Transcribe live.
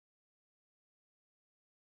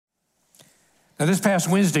Now, this past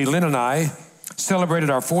Wednesday, Lynn and I celebrated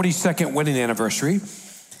our 42nd wedding anniversary,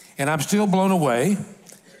 and I'm still blown away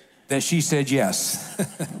that she said yes.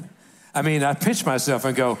 I mean, I pinch myself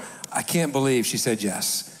and go, I can't believe she said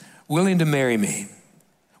yes. Willing to marry me,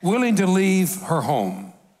 willing to leave her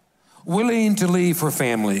home, willing to leave her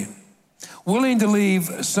family, willing to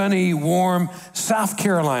leave sunny, warm South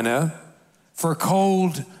Carolina for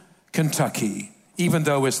cold Kentucky, even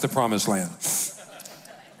though it's the promised land.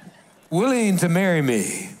 Willing to marry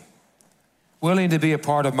me, willing to be a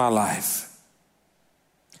part of my life.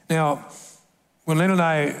 Now, when Lynn and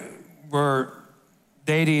I were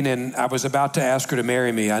dating and I was about to ask her to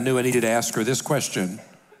marry me, I knew I needed to ask her this question.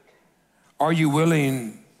 Are you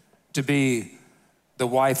willing to be the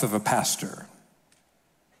wife of a pastor?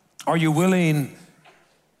 Are you willing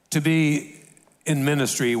to be in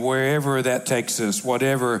ministry wherever that takes us,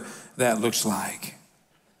 whatever that looks like?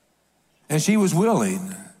 And she was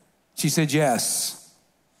willing. She said yes.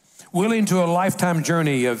 Willing to a lifetime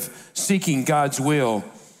journey of seeking God's will.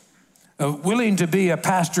 Willing to be a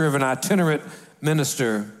pastor of an itinerant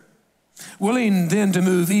minister. Willing then to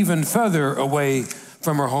move even further away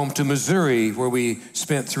from her home to Missouri, where we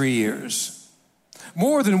spent 3 years.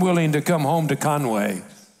 More than willing to come home to Conway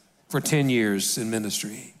for 10 years in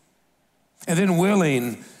ministry. And then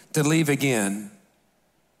willing to leave again,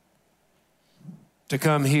 to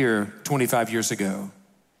come here 25 years ago,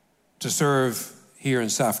 to serve here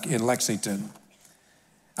in Lexington.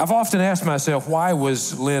 I've often asked myself, why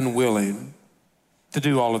was Lynn willing to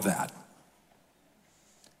do all of that?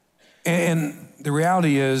 And the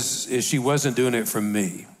reality is she wasn't doing it for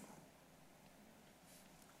me.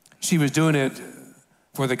 She was doing it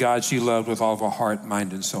for the God she loved with all of her heart,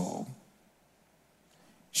 mind, and soul.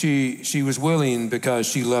 She was willing because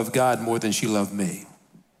she loved God more than she loved me.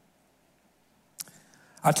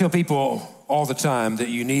 I tell people all the time that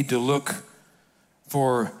you need to look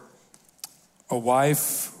for a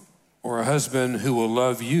wife or a husband who will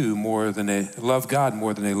love you more than they love God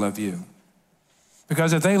more than they love you.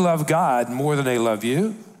 Because if they love God more than they love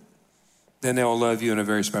you, then they'll love you in a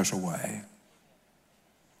very special way.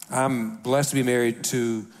 I'm blessed to be married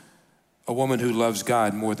to a woman who loves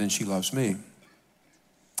God more than she loves me.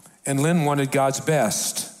 And Lynn wanted God's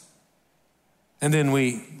best. And then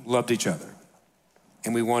we loved each other.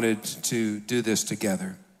 And we wanted to do this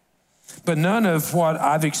together. But none of what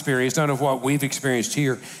I've experienced, none of what we've experienced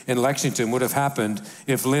here in Lexington would have happened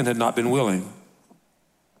if Lynn had not been willing.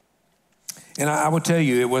 And I will tell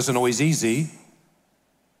you, it wasn't always easy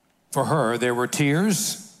for her. There were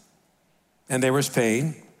tears and there was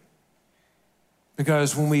pain.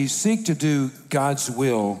 Because when we seek to do God's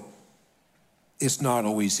will, it's not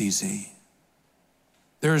always easy.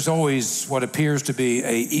 There's always what appears to be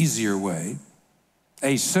an easier way,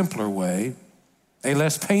 a simpler way, a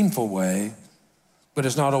less painful way, but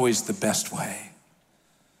it's not always the best way.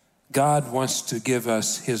 God wants to give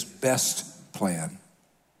us his best plan.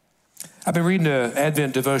 I've been reading an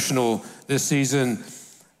Advent devotional this season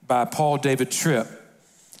by Paul David Tripp.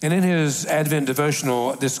 And in his Advent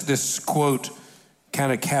devotional, this quote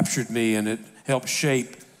kind of captured me and it helped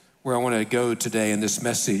shape where I want to go today in this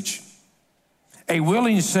message. A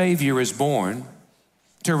willing Savior is born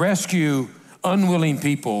to rescue unwilling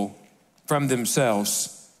people from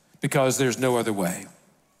themselves because there's no other way.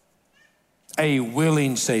 A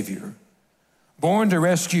willing Savior, born to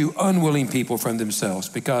rescue unwilling people from themselves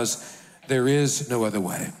because there is no other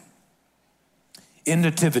way. In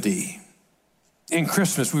Nativity, in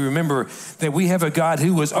Christmas, we remember that we have a God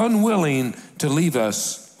who was unwilling to leave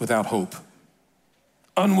us without hope,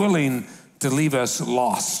 unwilling to leave us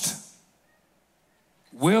lost,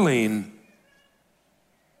 willing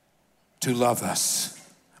to love us,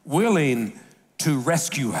 willing to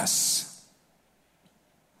rescue us.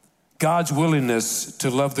 God's willingness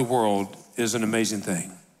to love the world is an amazing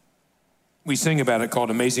thing. We sing about it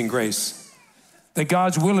called Amazing Grace, that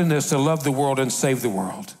God's willingness to love the world and save the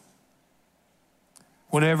world.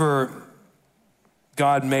 Whenever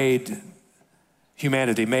God made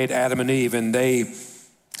humanity, made Adam and Eve, and they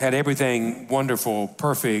had everything wonderful,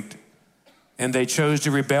 perfect, and they chose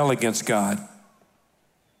to rebel against God,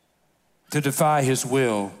 to defy his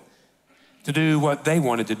will, to do what they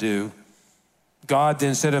wanted to do, God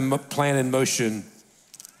then set a plan in motion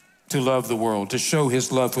to love the world, to show his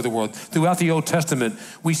love for the world. Throughout the Old Testament,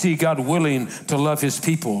 we see God willing to love his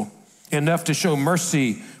people, enough to show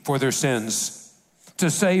mercy for their sins, to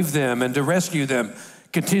save them and to rescue them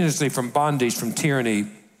continuously from bondage, from tyranny,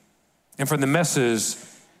 and from the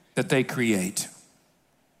messes that they create.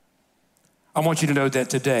 I want you to know that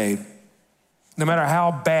today, no matter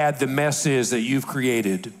how bad the mess is that you've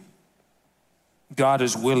created, God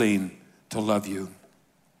is willing to love you.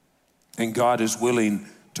 And God is willing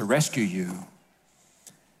to rescue you.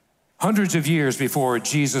 Hundreds of years before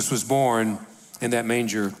Jesus was born in that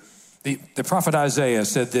manger, the prophet Isaiah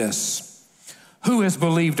said this: "Who has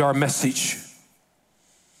believed our message?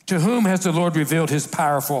 To whom has the Lord revealed his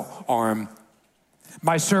powerful arm?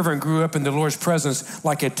 My servant grew up in the Lord's presence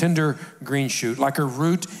like a tender green shoot, like a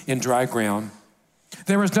root in dry ground.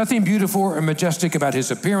 There was nothing beautiful or majestic about his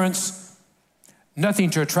appearance, nothing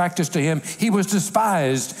to attract us to him. He was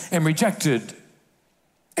despised and rejected,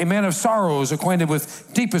 a man of sorrows, acquainted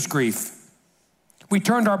with deepest grief. We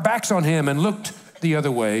turned our backs on him and looked the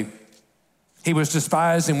other way. He was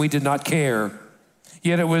despised and we did not care.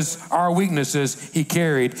 Yet it was our weaknesses he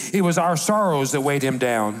carried. It was our sorrows that weighed him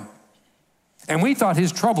down. And we thought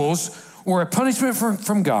his troubles were a punishment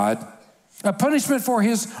from God, a punishment for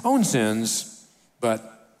his own sins.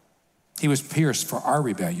 But he was pierced for our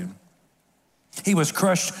rebellion. He was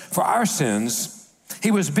crushed for our sins.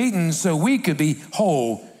 He was beaten so we could be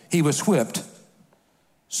whole. He was whipped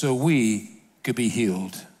so we could be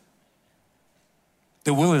healed."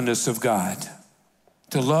 The willingness of God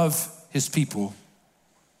to love his people.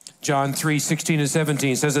 John 3:16 and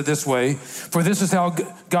 17 says it this way: "For this is how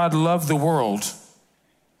God loved the world.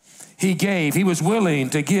 He was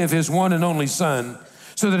willing to give his one and only Son,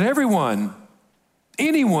 so that anyone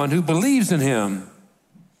who believes in him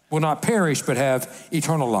will not perish but have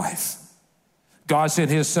eternal life. God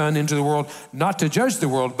sent his Son into the world not to judge the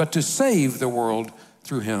world, but to save the world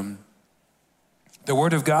through him." The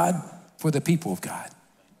word of God for the people of God.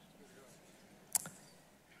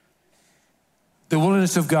 The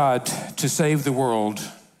willingness of God to save the world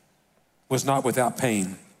was not without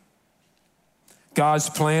pain. God's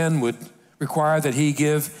plan would require that he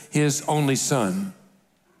give his only Son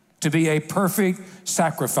to be a perfect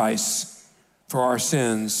sacrifice for our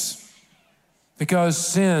sins.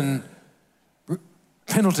 Because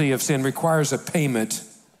penalty of sin requires a payment.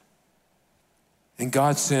 And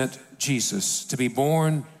God sent Jesus to be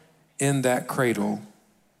born in that cradle,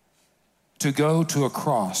 to go to a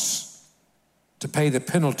cross, to pay the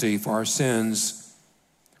penalty for our sins.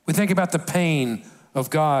 We think about the pain of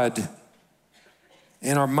God,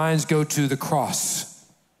 and our minds go to the cross,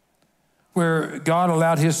 where God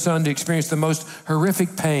allowed his Son to experience the most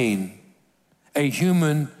horrific pain a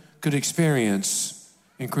human could experience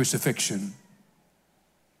in crucifixion.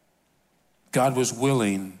 God was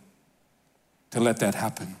willing to let that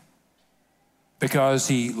happen because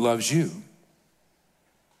he loves you.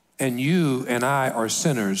 And you and I are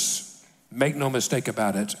sinners. Make no mistake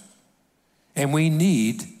about it. And we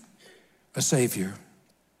need a Savior.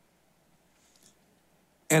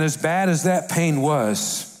 And as bad as that pain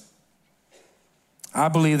was, I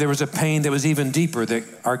believe there was a pain that was even deeper that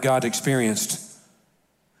our God experienced.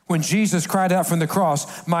 When Jesus cried out from the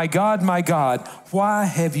cross, my God, why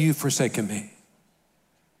have you forsaken me?"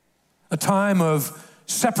 A time of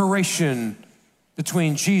separation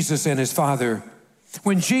between Jesus and his Father.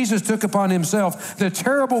 When Jesus took upon himself the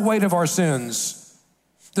terrible weight of our sins,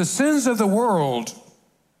 the sins of the world,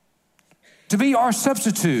 to be our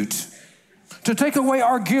substitute, to take away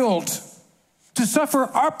our guilt, to suffer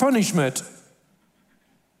our punishment,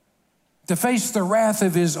 to face the wrath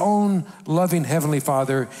of his own loving Heavenly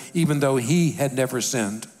Father, even though he had never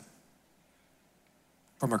sinned.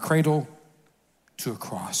 From a cradle to a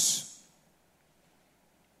cross.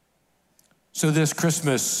 So this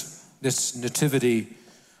Christmas, this nativity,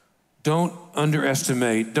 don't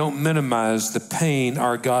underestimate, don't minimize the pain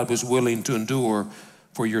our God was willing to endure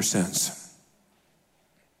for your sins.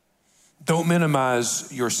 Don't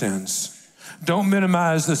minimize your sins. Don't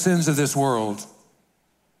minimize the sins of this world,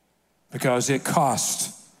 because it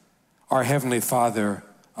cost our Heavenly Father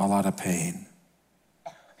a lot of pain.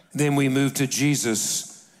 Then we move to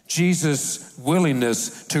Jesus. Jesus'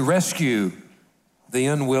 willingness to rescue the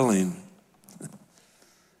unwilling.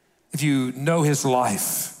 If you know his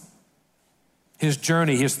life, his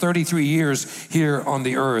journey, his 33 years here on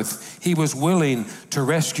the earth, he was willing to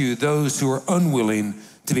rescue those who are unwilling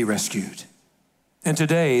to be rescued. And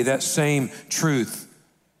today, that same truth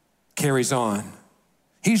carries on.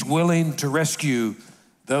 He's willing to rescue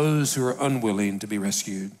those who are unwilling to be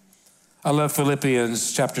rescued. I love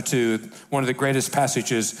Philippians chapter 2, one of the greatest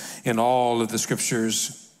passages in all of the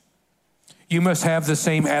scriptures. You must have the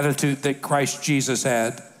same attitude that Christ Jesus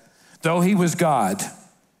had. Though he was God,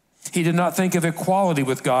 he did not think of equality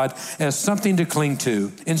with God as something to cling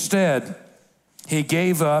to. Instead, he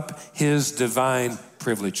gave up his divine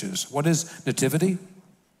privileges. What is nativity?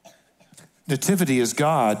 Nativity is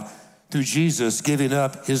God through Jesus giving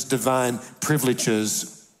up his divine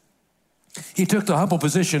privileges He took the humble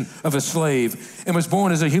position of a slave and was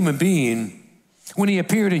born as a human being. When he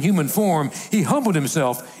appeared in human form, he humbled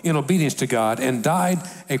himself in obedience to God and died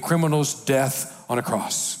a criminal's death on a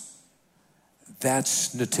cross.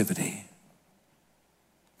 That's nativity.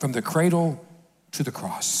 From the cradle to the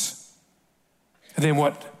cross. And then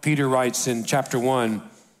what Peter writes in chapter 1,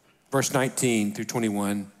 verse 19 through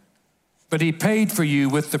 21. But he paid for you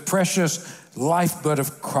with the precious lifeblood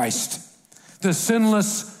of Christ, the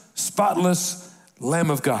sinless, spotless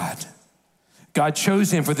Lamb of God. God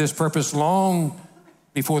chose him for this purpose long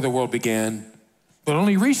before the world began, but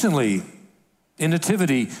only recently in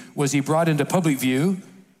nativity was he brought into public view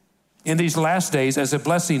in these last days as a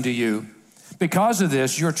blessing to you. Because of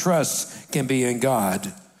this, your trust can be in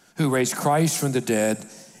God, who raised Christ from the dead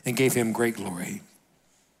and gave him great glory.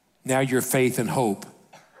 Now your faith and hope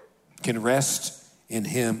can rest in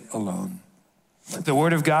him alone. The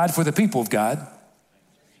word of God for the people of God.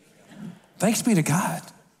 Thanks be to God.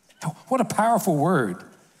 What a powerful word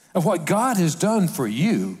of what God has done for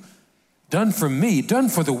you, done for me, done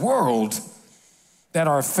for the world, that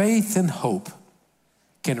our faith and hope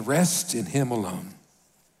can rest in him alone.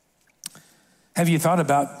 Have you thought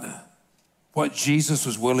about what Jesus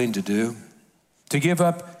was willing to do? To give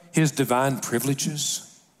up his divine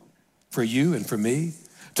privileges for you and for me?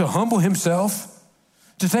 To humble himself?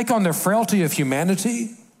 To take on the frailty of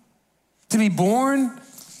humanity? To be born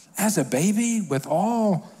as a baby with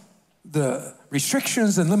all the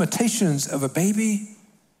restrictions and limitations of a baby?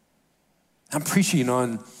 I'm preaching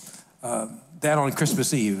on that on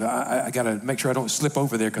Christmas Eve. I got to make sure I don't slip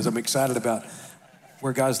over there because I'm excited about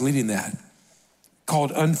where God's leading that.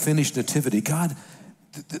 Called unfinished nativity. God,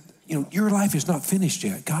 your life is not finished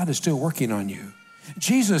yet. God is still working on you.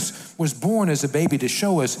 Jesus was born as a baby to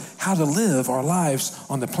show us how to live our lives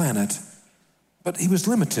on the planet, but he was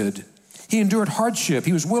limited. He endured hardship.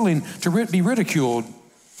 He was willing to be ridiculed.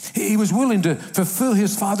 He was willing to fulfill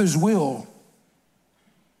his Father's will.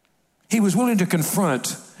 He was willing to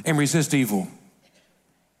confront and resist evil.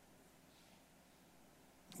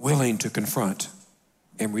 Willing to confront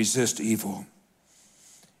and resist evil.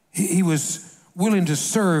 He was willing to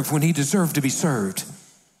serve when he deserved to be served.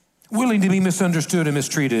 Willing to be misunderstood and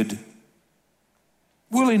mistreated.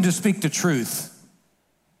 Willing to speak the truth.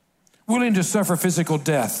 Willing to suffer physical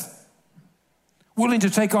death. Willing to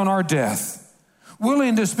take on our death.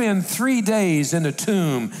 Willing to spend 3 days in a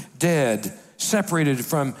tomb, dead, separated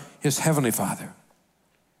from his heavenly Father.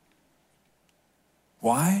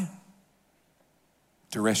 Why?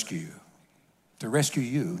 To rescue you. To rescue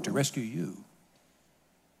you. To rescue you.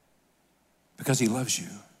 Because he loves you.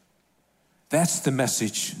 That's the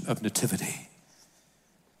message of nativity.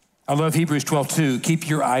 I love Hebrews 12:2. Keep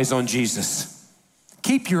your eyes on Jesus.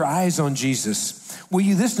 Keep your eyes on Jesus. Will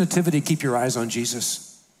you, this nativity, keep your eyes on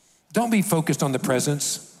Jesus? Don't be focused on the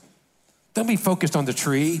presents. Don't be focused on the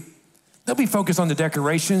tree. Don't be focused on the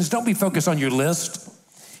decorations. Don't be focused on your list.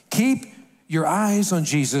 Keep your eyes on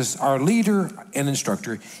Jesus, our leader and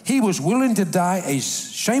instructor. He was willing to die a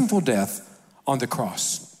shameful death on the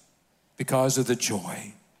cross because of the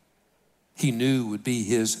joy he knew would be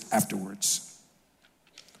his afterwards.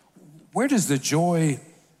 Where does the joy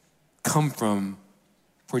come from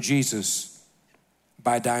for Jesus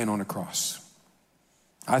by dying on a cross?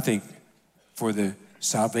 I think for the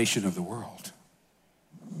salvation of the world.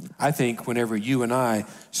 I think whenever you and I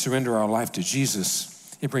surrender our life to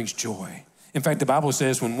Jesus, it brings joy. In fact, the Bible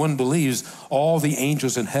says when one believes, all the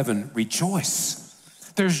angels in heaven rejoice.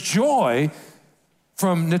 There's joy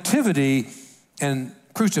from nativity and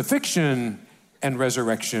crucifixion and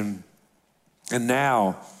resurrection. And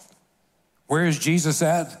now, where is Jesus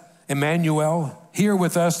at? Emmanuel, here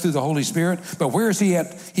with us through the Holy Spirit. But where is he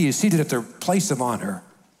at? He is seated at the place of honor,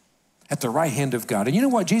 at the right hand of God. And you know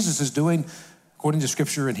what Jesus is doing, according to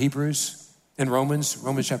Scripture in Hebrews, in Romans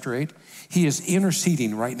chapter 8? He is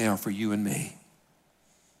interceding right now for you and me.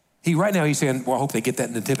 Right now he's saying, well, I hope they get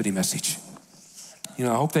that nativity message.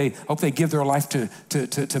 I hope they give their life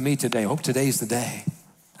to me today. I hope today's the day.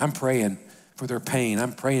 I'm praying for their pain.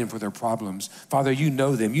 I'm praying for their problems. Father, you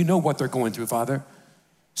know them. You know what they're going through, Father.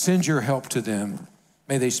 Send your help to them.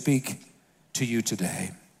 May they speak to you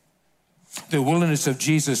today. The willingness of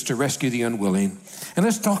Jesus to rescue the unwilling. And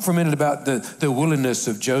let's talk for a minute about the willingness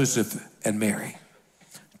of Joseph and Mary.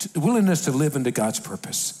 The willingness to live into God's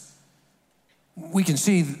purpose. We can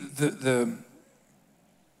see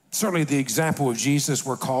certainly the example of Jesus.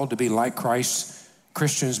 We're called to be like Christ.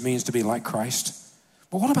 Christians means to be like Christ.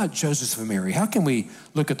 But what about Joseph and Mary? How can we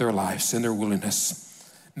look at their lives and their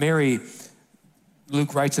willingness? Mary,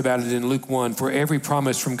 Luke writes about it in Luke 1. For every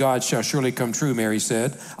promise from God shall surely come true, Mary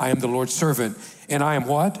said. I am the Lord's servant. And I am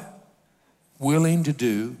what? willing to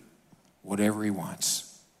do whatever he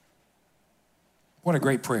wants. What a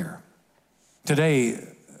great prayer. Today,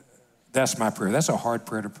 that's my prayer. That's a hard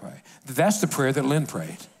prayer to pray. That's the prayer that Lynn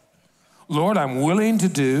prayed. Lord, I'm willing to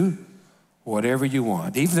do whatever you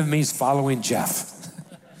want, even if it means following Jeff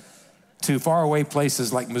to faraway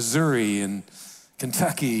places like Missouri and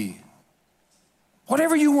Kentucky.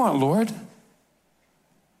 Whatever you want, Lord.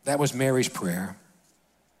 That was Mary's prayer.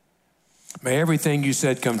 May everything you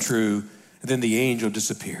said come true. And then the angel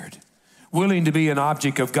disappeared. Willing to be an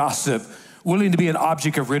object of gossip, willing to be an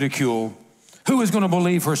object of ridicule. Who is going to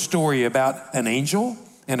believe her story about an angel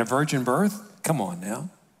and a virgin birth? Come on now.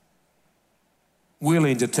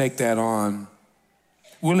 Willing to take that on.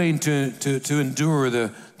 Willing to endure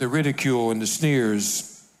the ridicule and the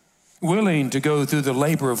sneers. Willing to go through the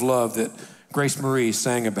labor of love that Grace Marie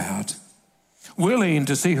sang about. Willing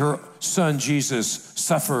to see her son Jesus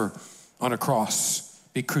suffer on a cross,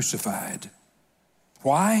 be crucified.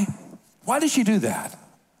 Why? Why did she do that?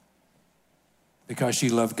 Because she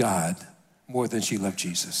loved God more than she loved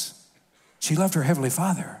Jesus. She loved her Heavenly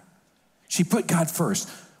Father. She put God first.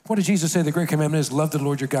 What did Jesus say? The great commandment is love the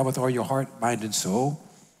Lord your God with all your heart, mind, and soul,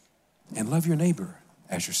 and love your neighbor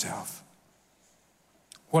as yourself.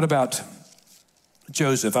 What about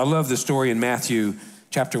Joseph? I love the story in Matthew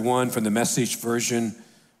chapter 1 from the Message version,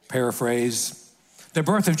 paraphrase. The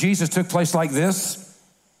birth of Jesus took place like this.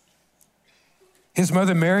 His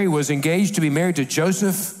mother Mary was engaged to be married to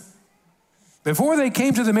Joseph. Before they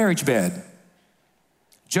came to the marriage bed,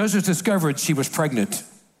 Joseph discovered she was pregnant.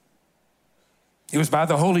 It was by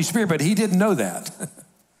the Holy Spirit, but he didn't know that.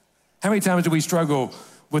 How many times do we struggle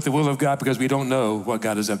with the will of God because we don't know what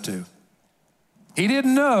God is up to? He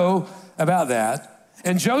didn't know about that.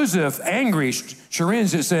 And Joseph, angry,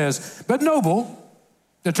 chagrined, it says, but noble,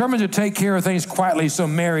 determined to take care of things quietly so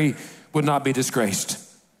Mary would not be disgraced.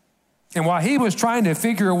 And while he was trying to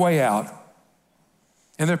figure a way out,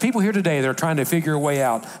 and there are people here today that are trying to figure a way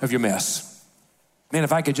out of your mess. Man,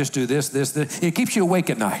 if I could just do this, it keeps you awake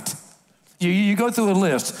at night. You go through a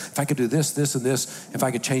list. If I could do this, this, and this, if I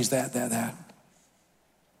could change that. And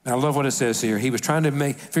I love what it says here. He was trying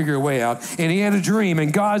to figure a way out, and he had a dream,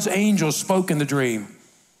 and God's angel spoke in the dream.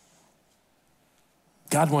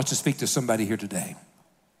 God wants to speak to somebody here today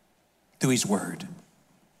through his word,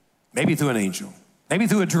 maybe through an angel, maybe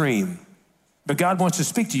through a dream, but God wants to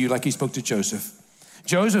speak to you like he spoke to Joseph.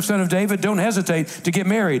 Joseph, son of David, don't hesitate to get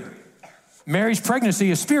married. Mary's pregnancy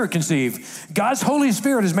is spirit conceived. God's Holy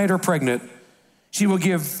Spirit has made her pregnant. She will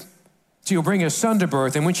bring a son to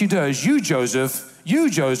birth. And when she does, you,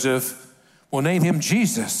 Joseph, will name him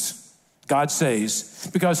Jesus, God says,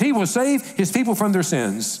 because he will save his people from their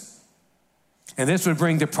sins. And this would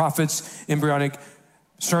bring the prophet's embryonic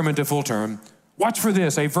sermon to full term. Watch for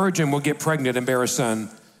this. A virgin will get pregnant and bear a son.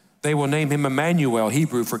 They will name him Emmanuel,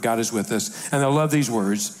 Hebrew, for God is with us. And I love these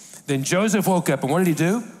words. Then Joseph woke up, and what did he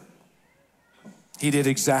do? He did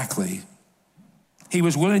exactly. He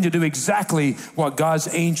was willing to do exactly what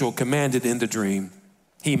God's angel commanded in the dream.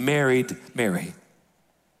 He married Mary.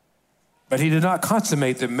 But he did not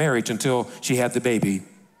consummate the marriage until she had the baby.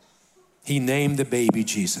 He named the baby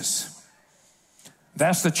Jesus.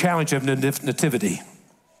 That's the challenge of nativity.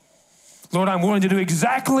 Lord, I'm willing to do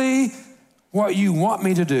exactly what you want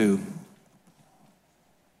me to do.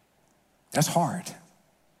 That's hard.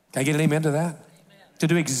 Can I get an amen to that? Amen. To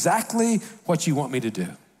do exactly what you want me to do.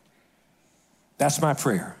 That's my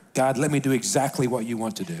prayer. God, let me do exactly what you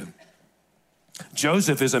want to do.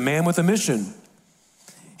 Joseph is a man with a mission.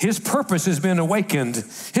 His purpose has been awakened.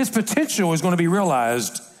 His potential is going to be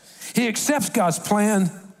realized. He accepts God's plan.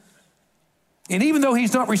 And even though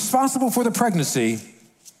he's not responsible for the pregnancy,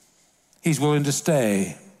 he's willing to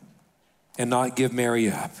stay and not give Mary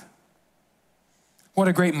up. What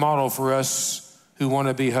a great model for us who want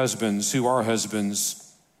to be husbands, who are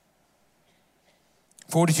husbands.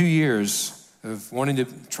 42 years of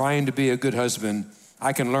trying to be a good husband,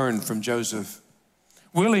 I can learn from Joseph.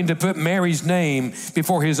 Willing to put Mary's name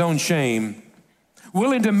before his own shame.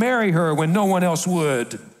 Willing to marry her when no one else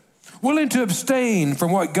would. Willing to abstain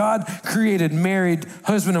from what God created married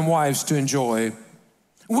husband and wives to enjoy.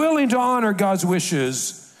 Willing to honor God's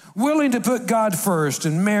wishes. Willing to put God first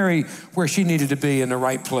and Mary where she needed to be in the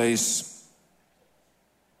right place.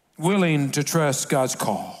 Willing to trust God's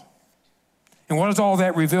call. And what does all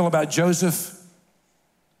that reveal about Joseph?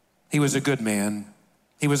 He was a good man.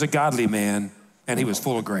 He was a godly man, and he was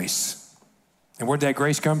full of grace. And where'd that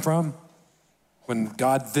grace come from? When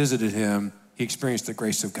God visited him, he experienced the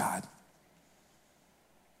grace of God.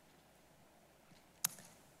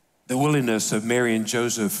 The willingness of Mary and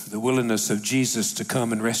Joseph, the willingness of Jesus to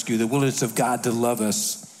come and rescue, the willingness of God to love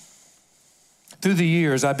us. Through the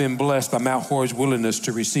years, I've been blessed by Mount Horeb's willingness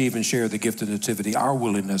to receive and share the gift of nativity, our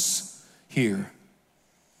willingness here.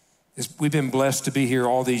 We've been blessed to be here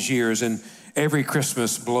all these years, and every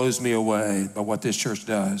Christmas blows me away by what this church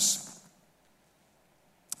does.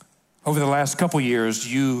 Over the last couple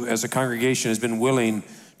years, you as a congregation has been willing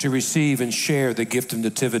to receive and share the gift of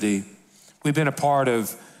nativity. We've been a part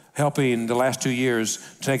of helping the last 2 years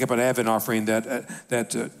take up an Advent offering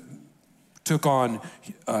that took on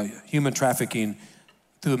human trafficking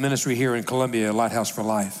through a ministry here in Colombia, Lighthouse for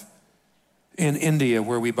Life. In India,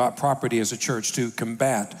 where we bought property as a church to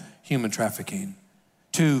combat human trafficking,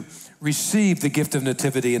 to receive the gift of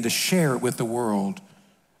nativity and to share it with the world,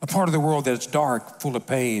 a part of the world that's dark, full of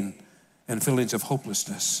pain and feelings of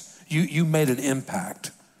hopelessness. You made an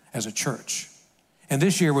impact as a church. And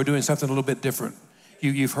this year we're doing something a little bit different.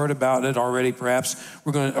 You've heard about it already, perhaps.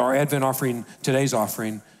 Our Advent offering, today's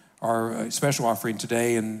offering, our special offering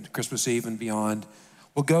today and Christmas Eve and beyond,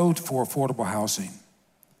 will go for affordable housing.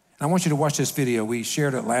 And I want you to watch this video. We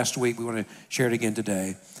shared it last week. We want to share it again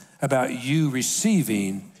today about you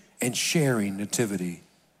receiving and sharing nativity.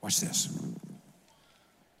 Watch this.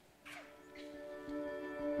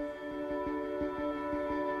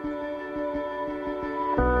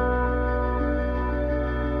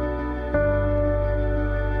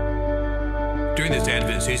 During this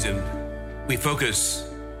Advent season, we focus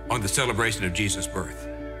on the celebration of Jesus' birth.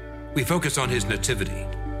 We focus on his nativity,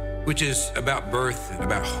 which is about birth and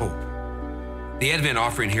about hope. The Advent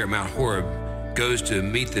offering here at Mount Horeb goes to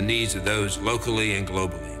meet the needs of those locally and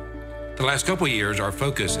globally. The last couple of years, our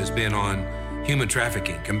focus has been on human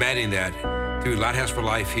trafficking, combating that through Lighthouse for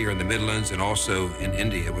Life here in the Midlands and also in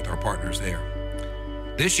India with our partners there.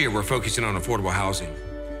 This year, we're focusing on affordable housing.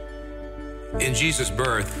 In Jesus'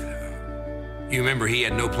 birth, you remember he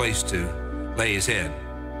had no place to lay his head.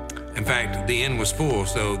 In fact, the inn was full,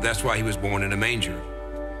 so that's why he was born in a manger.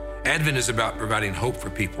 Advent is about providing hope for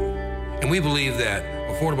people, and we believe that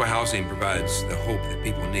affordable housing provides the hope that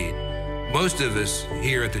people need. Most of us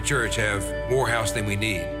here at the church have more house than we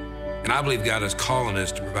need, and I believe God is calling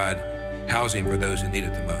us to provide housing for those who need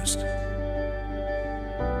it the most.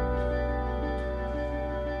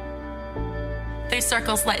 Through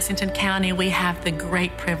Circles Lexington County, we have the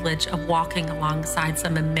great privilege of walking alongside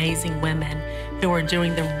some amazing women who are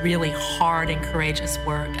doing the really hard and courageous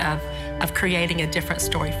work of creating a different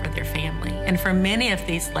story for their family. And for many of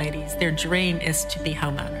these ladies, their dream is to be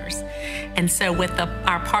homeowners. And so with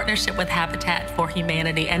our partnership with Habitat for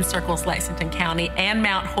Humanity and Circles Lexington County and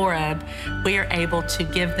Mount Horeb, we are able to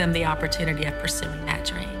give them the opportunity of pursuing that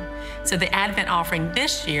dream. So the Advent offering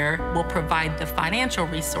this year will provide the financial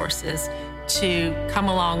resources to come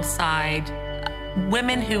alongside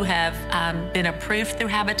women who have been approved through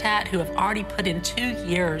Habitat, who have already put in 2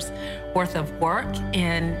 years worth of work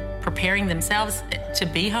in preparing themselves to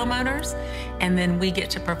be homeowners. And then we get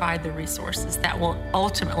to provide the resources that will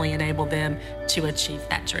ultimately enable them to achieve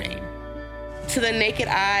that dream. To the naked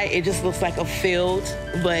eye, it just looks like a field,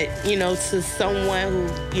 but, to someone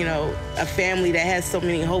who, a family that has so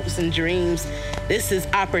many hopes and dreams, this is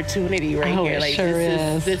opportunity right here. Like, sure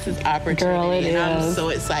this is opportunity. Girl, it and is. I'm so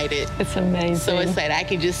excited. It's amazing. So excited. I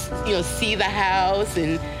can just, see the house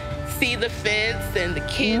and see the fence and the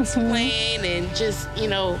kids playing and just,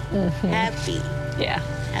 happy. Yeah.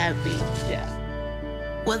 Happy. Yeah.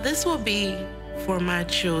 Well, this will be for my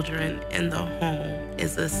children in the home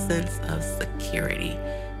is a sense of security.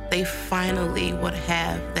 They finally would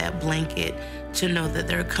have that blanket to know that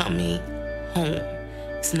they're coming home.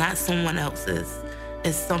 It's not someone else's.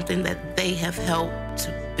 It's something that they have helped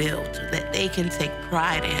to build, that they can take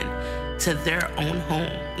pride in to their own home.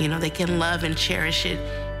 They can love and cherish it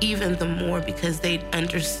even the more because they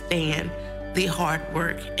understand the hard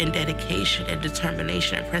work and dedication and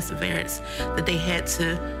determination and perseverance that they had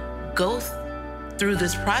to go through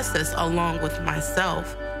this process along with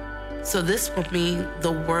myself. So this will mean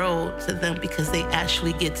the world to them because they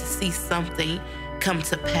actually get to see something come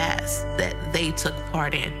to pass that they took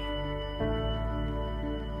part in.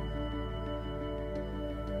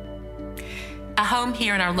 A home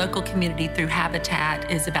here in our local community through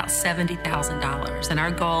Habitat is about $70,000, and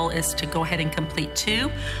our goal is to go ahead and complete 2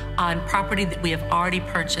 on property that we have already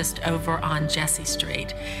purchased over on Jesse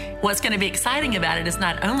Street. What's going to be exciting about it is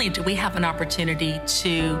not only do we have an opportunity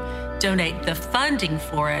to donate the funding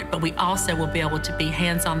for it, but we also will be able to be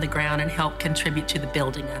hands on the ground and help contribute to the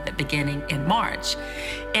building of it beginning in March.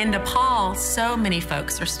 In Nepal, so many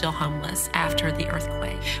folks are still homeless after the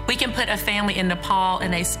earthquake. We can put a family in Nepal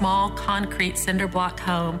in a small concrete cinder block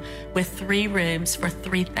home with 3 rooms for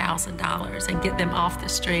 $3,000 and get them off the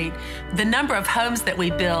street. The number of homes that we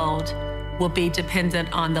build will be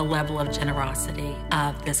dependent on the level of generosity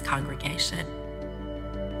of this congregation.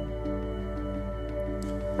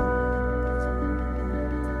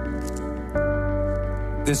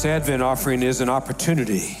 This Advent offering is an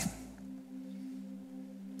opportunity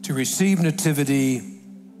to receive nativity,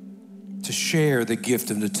 to share the gift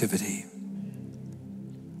of nativity.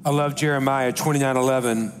 I love Jeremiah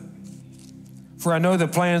 29:11. For I know the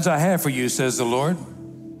plans I have for you, says the Lord.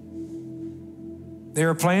 They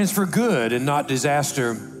are plans for good and not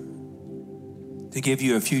disaster, to give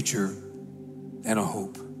you a future and a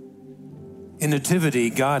hope. In nativity,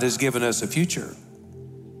 God has given us a future.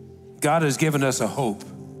 God has given us a hope.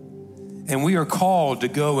 And we are called to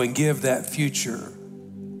go and give that future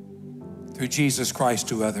through Jesus Christ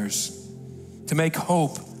to others, to make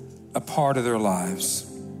hope a part of their lives.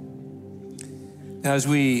 Now, as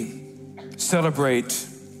we celebrate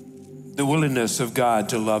the willingness of God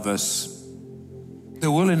to love us, the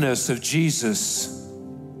willingness of Jesus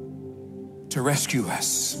to rescue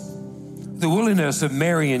us, the willingness of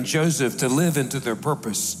Mary and Joseph to live into their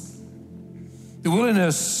purpose, the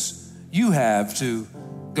willingness you have to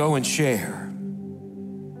go and share.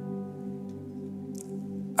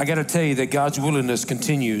 I got to tell you that God's willingness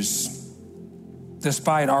continues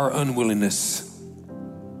despite our unwillingness.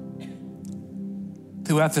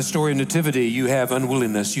 Throughout the story of Nativity, you have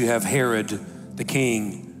unwillingness. You have Herod, the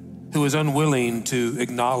king, who was unwilling to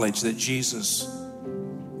acknowledge that Jesus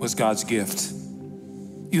was God's gift.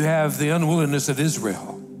 You have the unwillingness of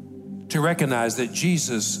Israel to recognize that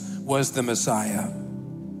Jesus was the Messiah.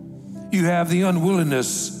 You have the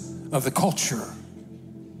unwillingness of the culture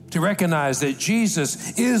to recognize that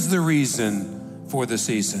Jesus is the reason for the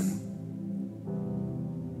season.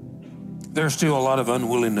 There's still a lot of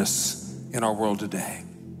unwillingness in our world today,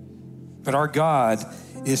 but our God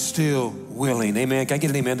is still willing. Amen. Can I get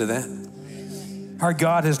an amen to that? Our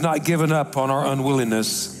God has not given up on our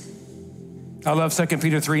unwillingness. I love 2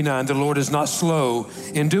 Peter 3:9. The Lord is not slow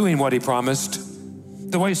in doing what he promised,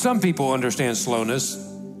 the way some people understand slowness,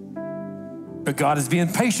 but God is being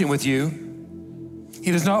patient with you.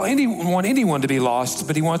 He does not want anyone to be lost,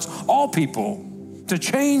 but he wants all people to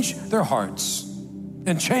change their hearts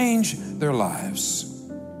and change their lives.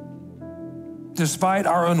 Despite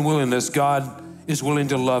our unwillingness, God is willing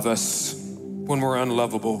to love us when we're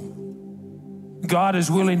unlovable. God is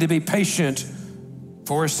willing to be patient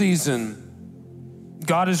for a season.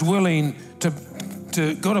 God is willing to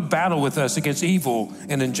go to battle with us against evil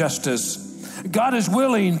and injustice. God is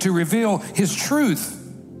willing to reveal his truth.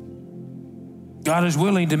 God is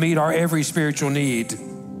willing to meet our every spiritual need.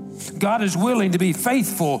 God is willing to be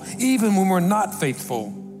faithful even when we're not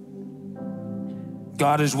faithful.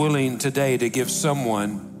 God is willing today to give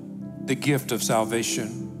someone the gift of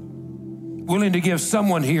salvation. Willing to give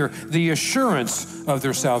someone here the assurance of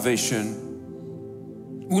their salvation.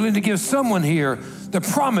 Willing to give someone here the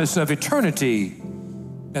promise of eternity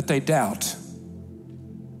that they doubt.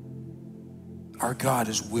 Our God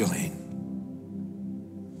is willing.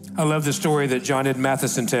 I love the story that John Ed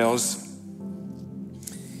Matheson tells.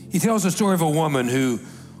 He tells the story of a woman who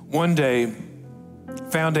one day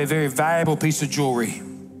found a very valuable piece of jewelry.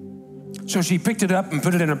 So she picked it up and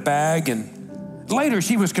put it in a bag, and later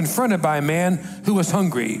she was confronted by a man who was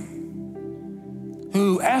hungry,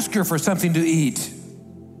 who asked her for something to eat.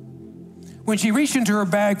 When she reached into her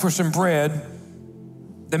bag for some bread,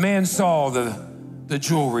 the man saw the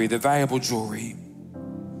jewelry, the valuable jewelry,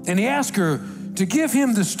 and he asked her to give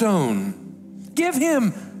him the stone, give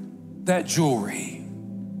him that jewelry.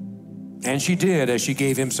 And she did, as she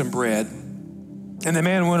gave him some bread. And the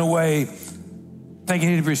man went away thinking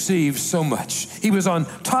he'd received so much. He was on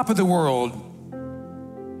top of the world.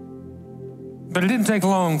 But it didn't take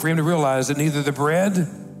long for him to realize that neither the bread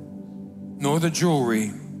nor the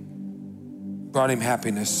jewelry brought him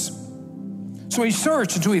happiness. So he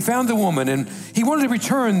searched until he found the woman, and he wanted to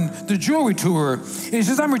return the jewelry to her. And he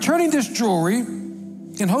says, I'm returning this jewelry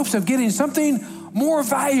in hopes of getting something more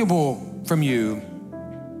valuable from you.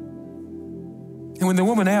 And when the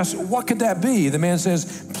woman asked, what could that be? The man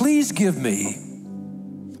says, please give me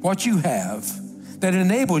what you have that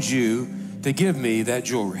enables you to give me that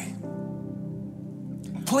jewelry.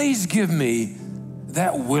 Please give me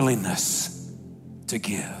that willingness to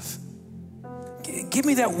give. Give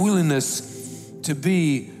me that willingness to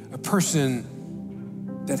be a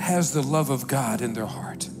person that has the love of God in their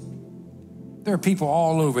heart. There are people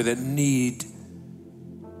all over that need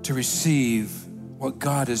to receive what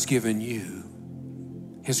God has given you,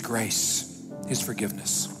 his grace, his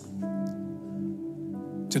forgiveness.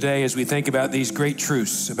 Today, as we think about these great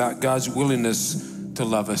truths about God's willingness to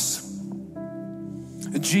love us,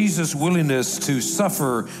 Jesus' willingness to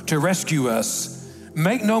suffer, to rescue us.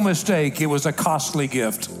 Make no mistake, it was a costly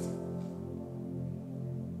gift.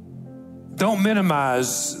 Don't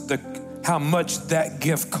minimize how much that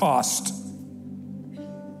gift cost.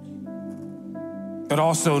 But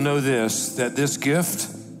also know this, that this gift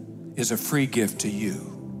is a free gift to you.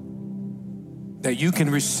 That you can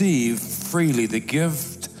receive freely the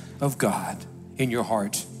gift of God in your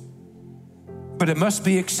heart. But it must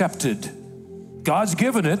be accepted. God's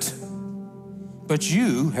given it, but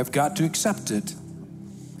you have got to accept it.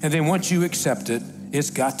 And then once you accept it, it's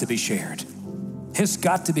got to be shared. It's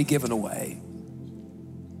got to be given away.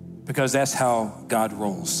 Because that's how God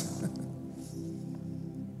rolls.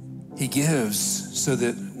 He gives so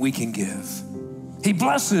that we can give. He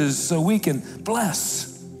blesses so we can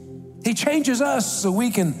bless. He changes us so we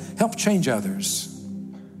can help change others.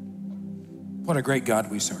 What a great God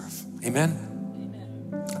we serve. Amen.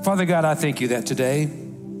 Father God, I thank you that today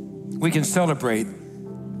we can celebrate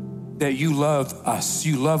that you love us.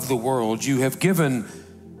 You love the world. You have given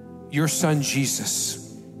your son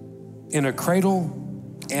Jesus in a cradle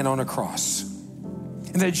and on a cross.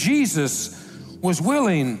 And that Jesus was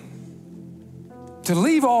willing to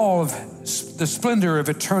leave all of the splendor of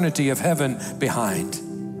eternity of heaven behind,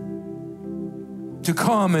 to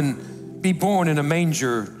come and be born in a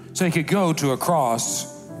manger so he could go to a cross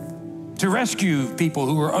to rescue people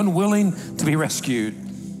who were unwilling to be rescued.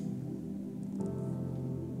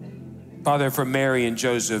 Father, for Mary and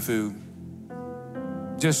Joseph, who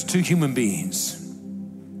just two human beings,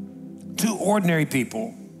 two ordinary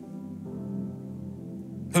people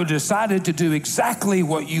who decided to do exactly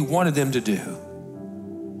what you wanted them to do.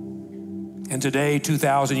 And today,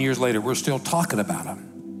 2,000 years later, we're still talking about them.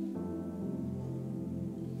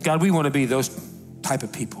 God, we want to be those type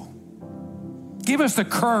of people. Give us the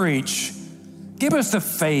courage, give us the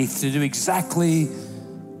faith to do exactly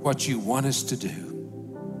what you want us to do.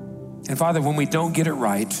 And Father, when we don't get it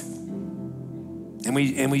right,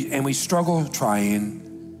 and we struggle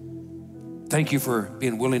trying, thank you for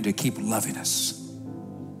being willing to keep loving us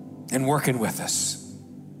and working with us.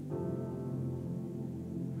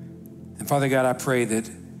 And Father God, I pray that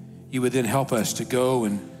you would then help us to go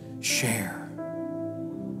and share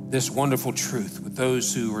this wonderful truth with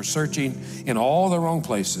those who are searching in all the wrong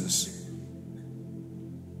places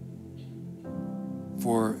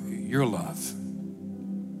for your love.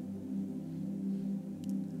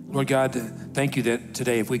 Lord God, thank you that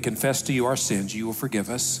today if we confess to you our sins, you will forgive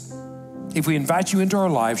us. If we invite you into our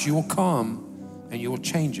lives, you will come and you will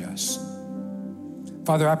change us.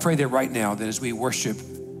 Father, I pray that right now that as we worship,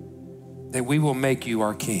 that we will make you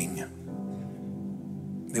our King,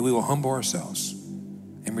 that we will humble ourselves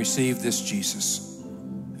and receive this Jesus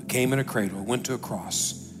who came in a cradle, went to a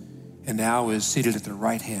cross, and now is seated at the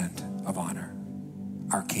right hand of honor,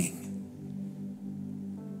 our King.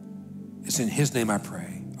 It's in his name I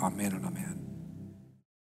pray. Amen and amen.